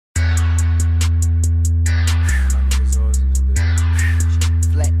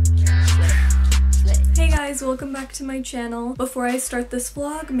guys, welcome back to my channel. Before I start this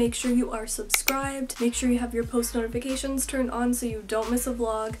vlog, make sure you are subscribed, make sure you have your post notifications turned on so you don't miss a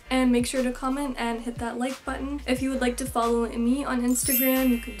vlog, and make sure to comment and hit that like button. If you would like to follow me on Instagram,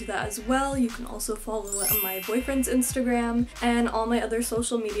 you can do that as well. You can also follow my boyfriend's Instagram, and all my other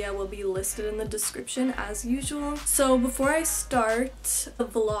social media will be listed in the description as usual. So before I start, the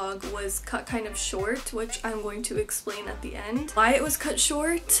vlog was cut kind of short, which I'm going to explain at the end why it was cut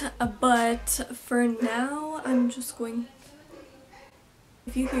short, but for now I'm just going.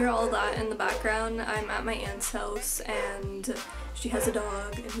 If you hear all that in the background, I'm at my aunt's house and she has a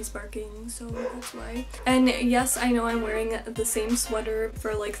dog and he's barking, so that's why. And yes, I know I'm wearing the same sweater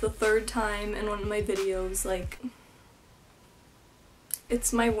for like the third time in one of my videos. Like,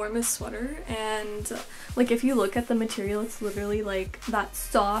 it's my warmest sweater, and like if you look at the material, it's literally like that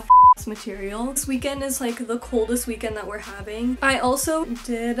soft material. This weekend is like the coldest weekend that we're having. I also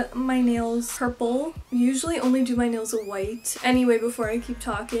did my nails purple. Usually only do my nails white. Anyway, before I keep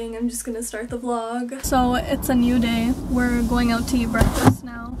talking, I'm just gonna start the vlog. So it's a new day. We're going out to eat breakfast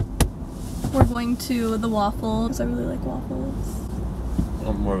now. We're going to the waffle because I really like waffles.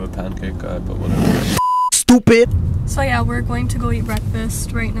 I'm more of a pancake guy, but whatever. Stupid! So yeah, we're going to go eat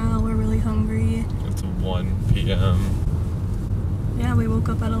breakfast right now. We're really hungry. It's 1 p.m. Yeah, we woke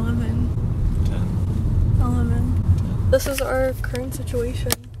up at 11. 10. 11. This is our current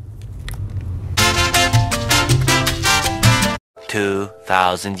situation.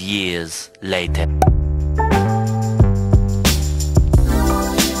 2,000 years later.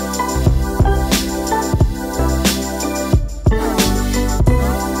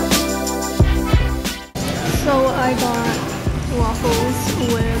 So I got waffles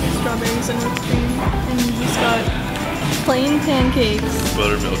with strawberries and whipped cream, and you just got plain pancakes.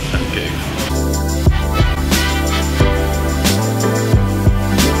 Buttermilk pancakes.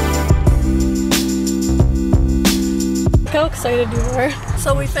 Look how excited you are.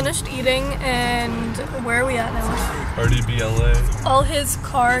 So we finished eating, and where are we at now? RDBLA. All his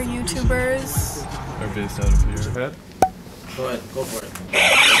car YouTubers Are based out of here. Head? Go ahead, go for it.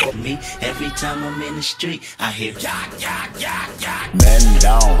 Me, every time I'm in the street, I hear yak, yak, yak, yak. Man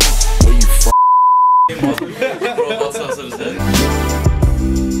down. Where you from?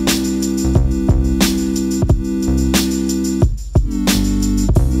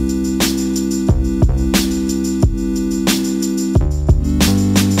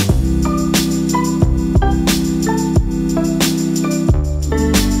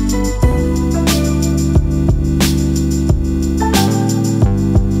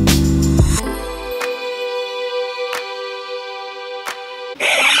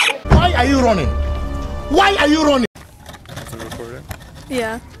 Why are you running? Why are you running? Is it recording?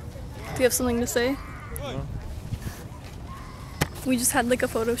 Yeah. Do you have something to say? No. We just had like a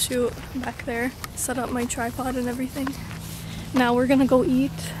photo shoot back there. Set up my tripod and everything. Now we're gonna go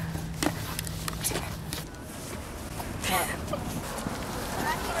eat.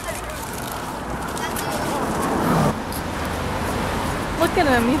 Look at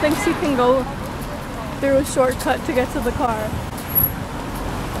him. He thinks he can go through a shortcut to get to the car.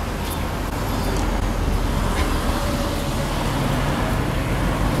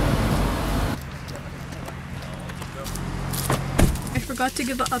 I forgot to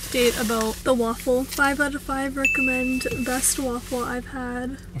give an update about the waffle. 5 out of 5 recommend. Best waffle I've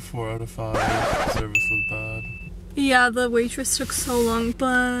had. A 4 out of 5. Service was bad. Yeah, the waitress took so long,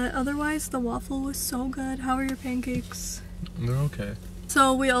 but otherwise the waffle was so good. How are your pancakes? They're okay.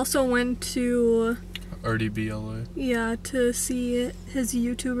 So we also went to, RDBLA. yeah, to see his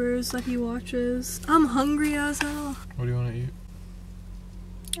YouTubers that he watches. I'm hungry as hell. What do you want to eat?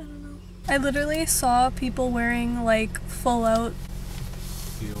 I don't know. I literally saw people wearing like full out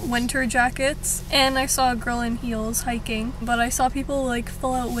Heels. winter jackets, and I saw a girl in heels hiking, but I saw people like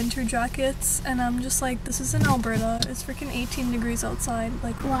full out winter jackets, and I'm just like, this is in Alberta. It's freaking 18 degrees outside.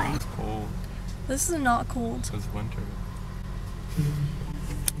 Like, why? It's cold. This is not cold. It's winter.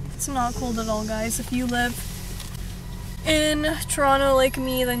 It's not cold at all, guys. If you live in Toronto like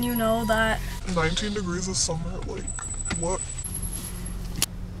me, then you know that 19 degrees of summer, like, what?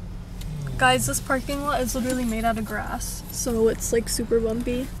 guys, this parking lot is literally made out of grass, so it's like super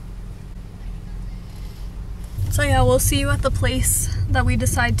bumpy. So yeah, we'll see you at the place that we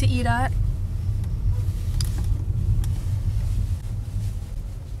decide to eat at.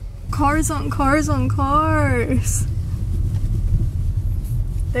 Cars on cars on cars.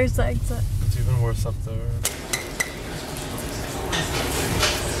 There's the exit. It's even worse up there.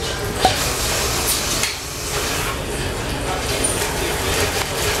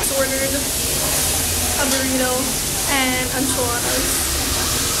 Ordered a burrito and enchiladas.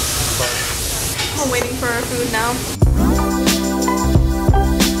 I'm waiting for our food now.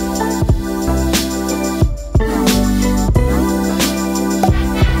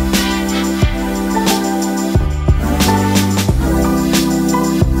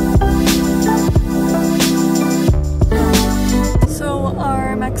 So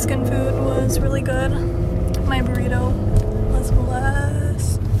our Mexican food was really good. My burrito was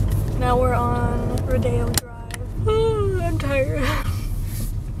blessed. Now we're on Rodeo Drive. Oh, I'm tired.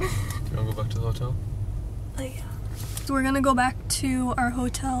 Do you want to go back to the hotel? Yeah. So we're gonna go back to our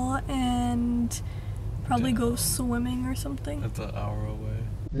hotel and probably go swimming or something. It's an hour away.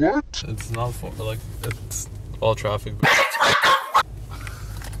 What? It's not far, like, it's all traffic.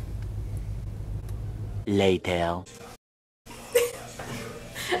 Later.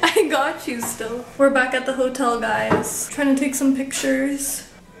 I got you still. We're back at the hotel, guys. Trying to take some pictures.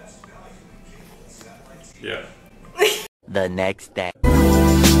 Yeah. The next day.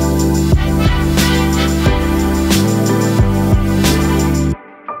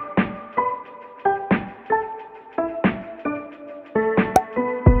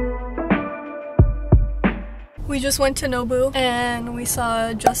 We just went to Nobu and we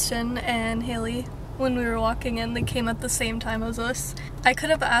saw Justin and Haley. When we were walking in, they came at the same time as us. I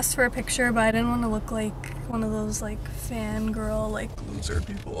could have asked for a picture, but I didn't want to look like one of those like fangirl, like loser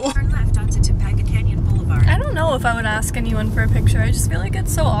people. Turn left onto Topanga Canyon Boulevard. I don't know if I would ask anyone for a picture. I just feel like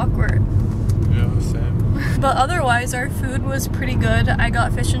it's so awkward. Yeah, same. But otherwise, our food was pretty good. I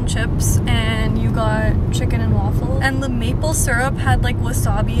got fish and chips and you got chicken and waffle. And the maple syrup had like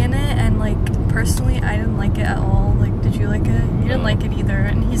wasabi in it, and like personally, I didn't like it at all. Like, did you like it? You didn't like it either.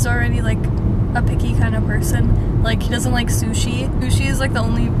 And he's already like a picky kind of person. Like, he doesn't like sushi. Sushi is like the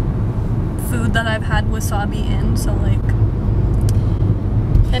only food that I've had wasabi in, so like,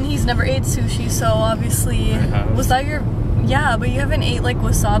 and he's never ate sushi, so obviously, was that your, yeah, but you haven't ate like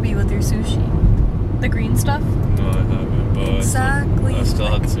wasabi with your sushi, the green stuff? No, I haven't, but exactly. I still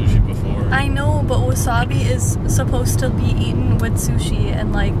had sushi before. I know, but wasabi is supposed to be eaten with sushi,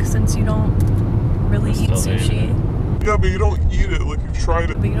 and like, since you don't really eat sushi. Yeah, but you don't eat it, like you've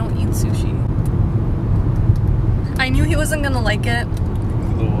tried it. But you don't eat sushi. I knew he wasn't gonna like it.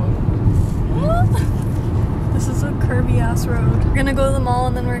 The what? This is a curvy ass road. We're gonna go to the mall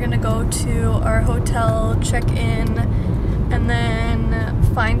and then we're gonna go to our hotel, check in, and then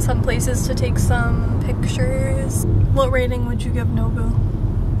find some places to take some pictures. What rating would you give Nobu?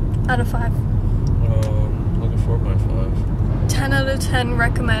 Out of 5? Like a 4.5. 10 out of 10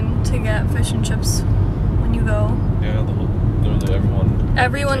 recommend to get fish and chips when you go. Yeah, literally everyone.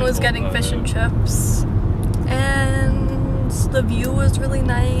 Everyone was getting fish and chips. And the view was really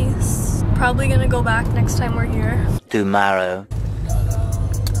nice. Probably gonna go back next time we're here. Tomorrow.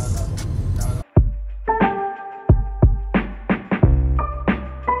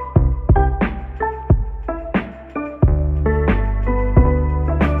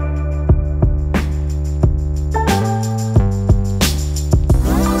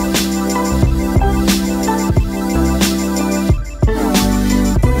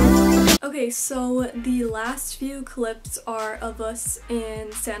 So the last few clips are of us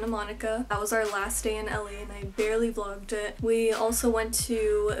in Santa Monica. That was our last day in LA and I barely vlogged it. We also went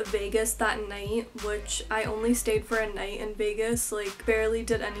to Vegas that night, which I only stayed for a night in Vegas, like barely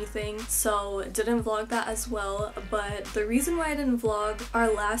did anything, so didn't vlog that as well. But the reason why I didn't vlog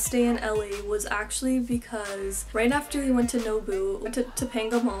our last day in LA was actually because right after we went to Nobu, we went to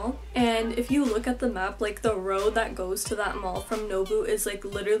Topanga Mall, and if you look at the map, like the road that goes to that mall from Nobu is like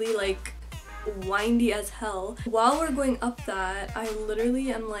literally like windy as hell. While we're going up that, I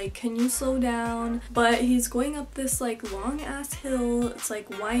literally am like, can you slow down? But he's going up this like long ass hill. It's like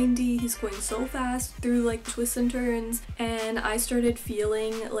windy. He's going so fast through like twists and turns, and I started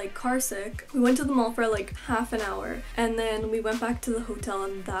feeling like car sick. We went to the mall for like half an hour and then we went back to the hotel,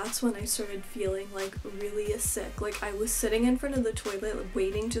 and that's when I started feeling like really sick. Like I was sitting in front of the toilet like,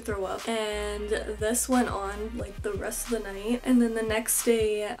 waiting to throw up, and this went on like the rest of the night. And then the next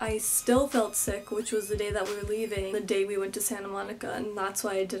day I still felt sick, which was the day that we were leaving, the day we went to Santa Monica, and that's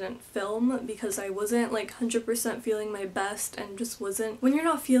why I didn't film, because I wasn't like 100% feeling my best, and just wasn't, when you're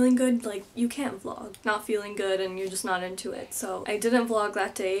not feeling good, like you can't vlog not feeling good and you're just not into it. So I didn't vlog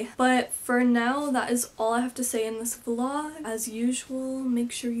that day. But for now, that is all I have to say in this vlog. As usual,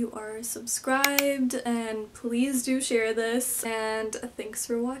 make sure you are subscribed and please do share this, and thanks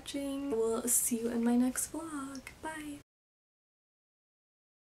for watching. We'll see you in my next vlog. Bye!